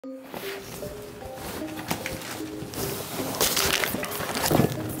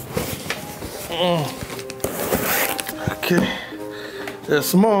Okay, they're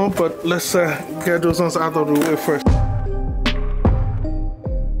small, but let's get those ones out of the way first.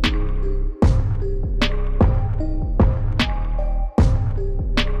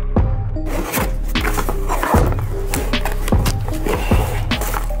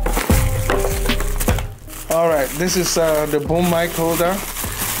 All right, this is the boom mic holder.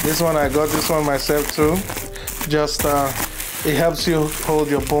 This one I got this one myself too. Just it helps you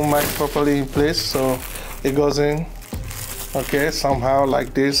hold your boom mic properly in place, so it goes in. Okay, somehow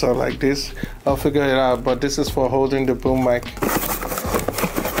like this or like this. I'll figure it out, but this is for holding the boom mic.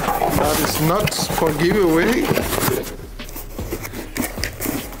 That is not for giveaway.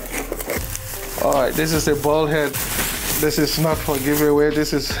 All right, this is a ball head. This is not for giveaway.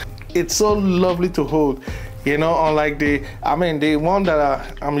 It's so lovely to hold. You know, unlike the one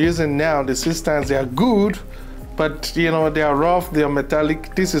that I'm using now, the systems, they are good, but you know, they are rough, they are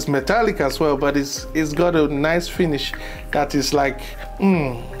metallic. This is metallic as well, but it's got a nice finish that is like,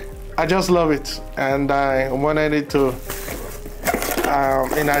 I just love it. And I wanted it to,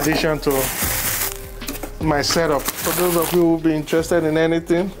 in addition to my setup. For those of you who will be interested in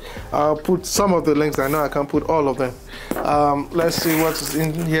anything, I'll put some of the links. I know I can't put all of them. Let's see what's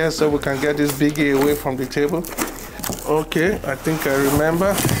in here so we can get this biggie away from the table. Okay, I think I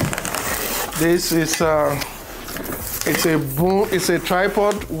remember. This is it's a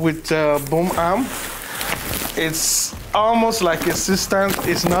tripod with a boom arm. It's almost like a cistern.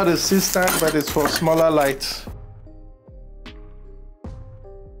 It's not a cistern, but it's for smaller lights.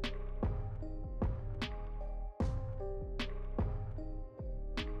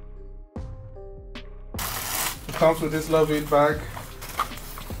 It comes with this lovely bag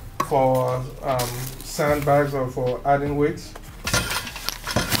for sandbags or for adding weights.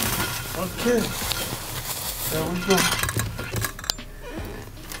 Okay, there we go.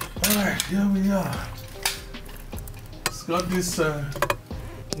 Alright, here we are. It's got this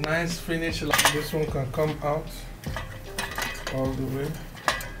nice finish. This one can come out all the way.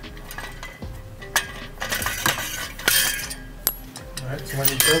 Alright, so when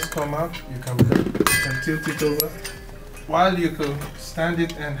it does come out, you can tilt it over. While you could stand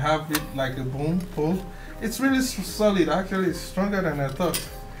it and have it like a boom pole. It's really solid. Actually, it's stronger than I thought.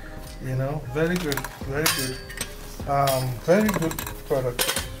 You know, very good, very good. Very good product,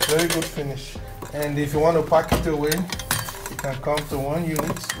 very good finish. And if you want to pack it away, it can come to one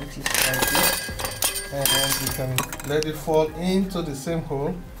unit, which is like this, and then you can let it fall into the same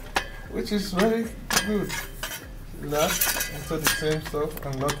hole, which is very good. Lock into the same stuff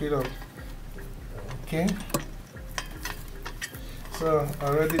and lock it up. Okay. So I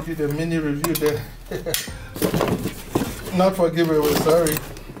already did a mini review there. Not for giveaway, sorry.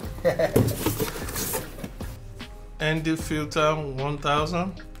 ND filter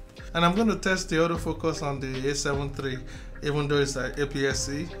 1000, and I'm going to test the autofocus on the A7 III. Even though it's an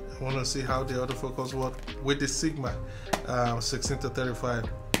APS-C, I want to see how the autofocus works with the Sigma 16-35,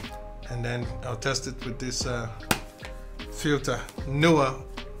 and then I'll test it with this filter. Neewer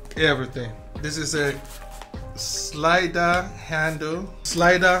everything. This is a slider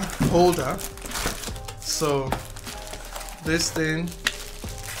holder, so this thing,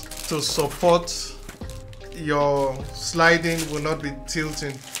 to support your sliding, will not be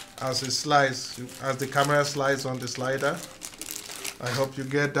tilting as it slides, as the camera slides on the slider. I hope you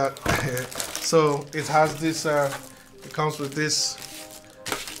get that. So it has this, it comes with this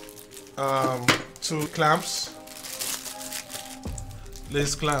 2 clamps,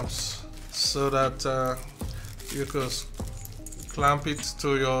 these clamps, so that you can clamp it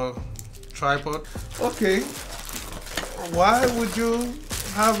to your tripod. Okay, why would you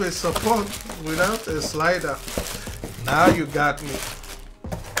have a support without a slider? Now you got me.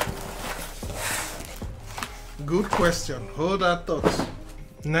 Good question. Hold that thought.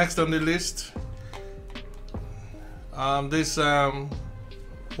 Next on the list, this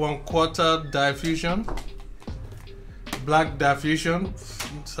 1/4 diffusion, black diffusion.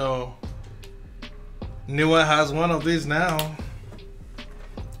 So Neewer has one of these now,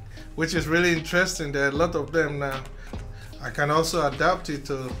 which is really interesting. There are a lot of them now. I can also adapt it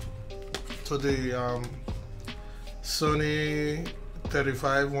to the Sony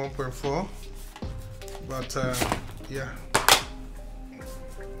 35 1.4, but yeah.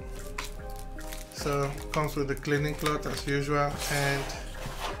 So comes with the cleaning cloth as usual, and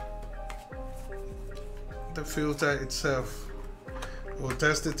the filter itself. We'll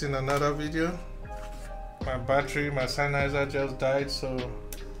test it in another video. My sennheiser just died, so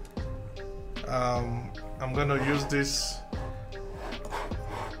I'm gonna use this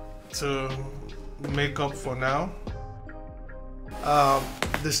to make up for now.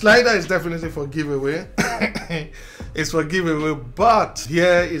 The slider is definitely for giveaway. It's for giveaway, but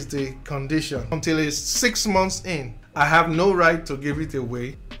here is the condition. Until it's 6 months in, I have no right to give it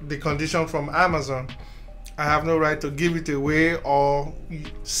away. The condition from Amazon, I have no right to give it away or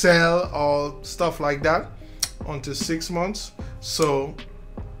sell or stuff like that until 6 months. So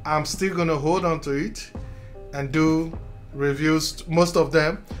I'm still gonna hold on to it and do reviews, most of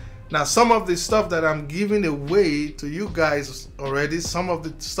them. Now, some of the stuff that I'm giving away to you guys already, some of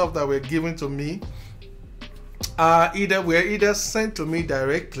the stuff that were given to me were either sent to me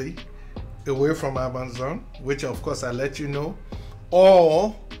directly away from Amazon, which of course I let you know,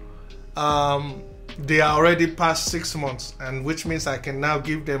 or they are already past 6 months, and which means I can now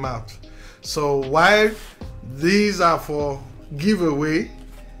give them out. So while these are for giveaway,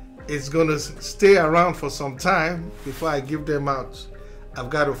 it's gonna stay around for some time before I give them out. I've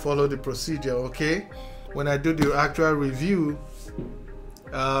got to follow the procedure, okay? When I do the actual review,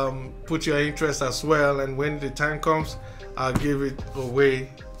 put your interest as well, and when the time comes, I'll give it away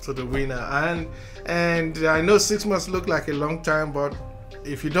to the winner. And I know 6 months look like a long time, but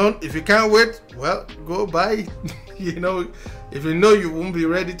if you can't wait, well, go buy it. You know, if you know you won't be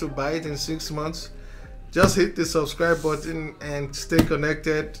ready to buy it in 6 months, just hit the subscribe button and stay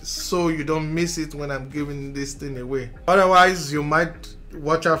connected so you don't miss it when I'm giving this thing away. Otherwise, you might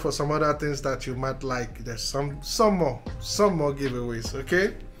watch out for some other things that you might like. There's some more giveaways,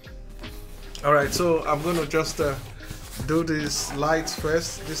 okay? All right, so I'm gonna just do these lights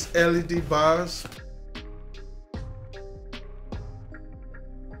first, these LED bars.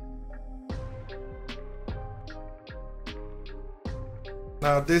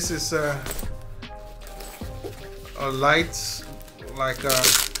 Now this is a light, like a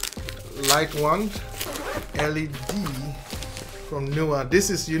light wand, LED from Neewer. This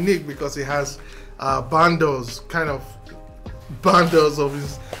is unique because it has bundles, kind of bundles of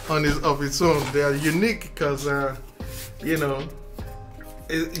its own. They are unique because you know,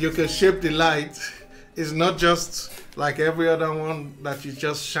 you can shape the light. It's not just like every other one that you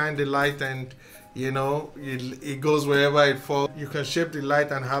just shine the light and you know it goes wherever it falls. You can shape the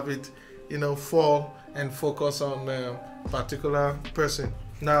light and have it, you know, fall and focus on a particular person.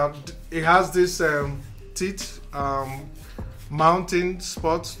 Now it has this teeth mounting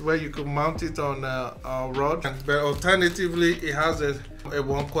spots where you could mount it on a rod, but alternatively it has a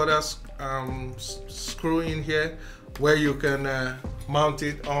 1/4 screw in here where you can mount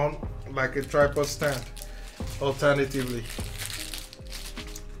it on like a tripod stand alternatively.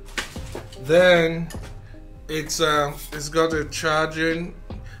 Then it's got a charging,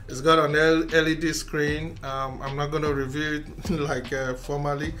 it's got an LED screen. I'm not going to review it like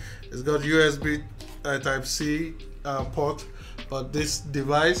formally. It's got USB Type-C port, but this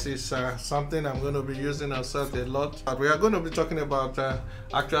device is something I'm going to be using outside a lot. But we are going to be talking about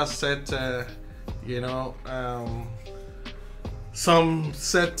actual set, you know, some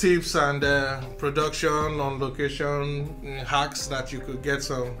set tips and production on location hacks that you could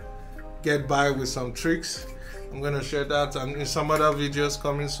get by with some tricks. I'm going to share that and in some other videos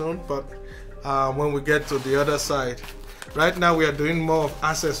coming soon, but when we get to the other side. Right now we are doing more of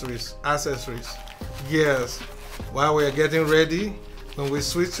accessories. Yes, while we are getting ready, when we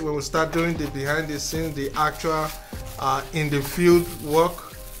start doing the behind the scenes, the actual in the field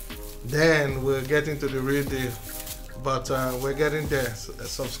work, then we'll get into the real deal. But we're getting there.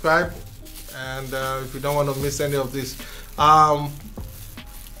 Subscribe, and if you don't want to miss any of this.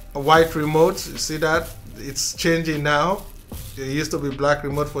 A white remote, you see that? It's changing now. There used to be black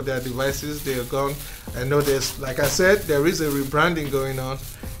remote for their devices. They are gone. I know there's, like I said, there is a rebranding going on,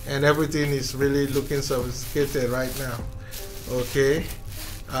 and everything is really looking sophisticated right now. Okay.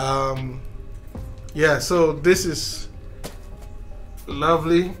 Yeah, so this is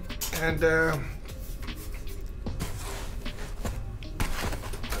lovely, and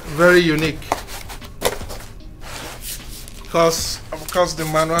very unique because of course the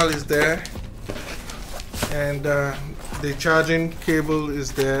manual is there, and the charging cable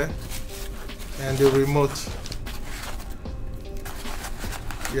is there, and the remote,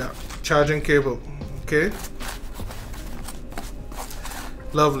 yeah, charging cable. Okay,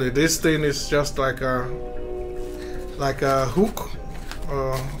 lovely. This thing is just like a hook,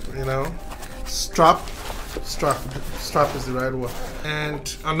 or you know, strap is the right word.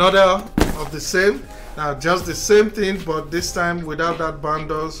 And another of the same, now just the same thing, but this time without that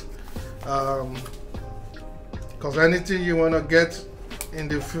bundles, because anything you want to get in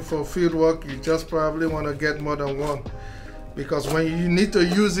the for field work, you just probably want to get more than one, because when you need to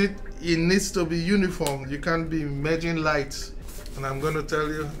use it, it needs to be uniform. You can't be merging lights, and I'm going to tell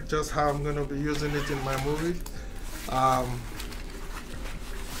you just how I'm going to be using it in my movie.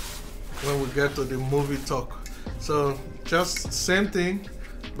 when we get to the movie talk. So just same thing,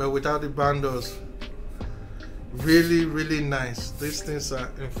 but without the bundles. Really, really nice. These things are,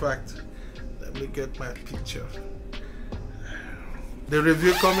 in fact, let me get my picture. The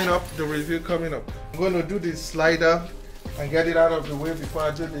review coming up. I'm going to do the slider and get it out of the way before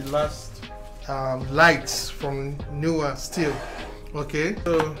I do the last lights from Neewer steel. Okay,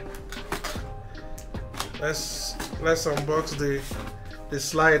 so let's unbox the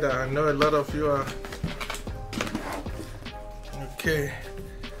slider. I know a lot of you are. Okay,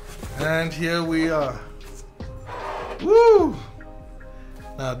 and here we are. Woo!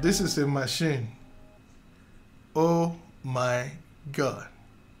 Now this is a machine. Oh my God.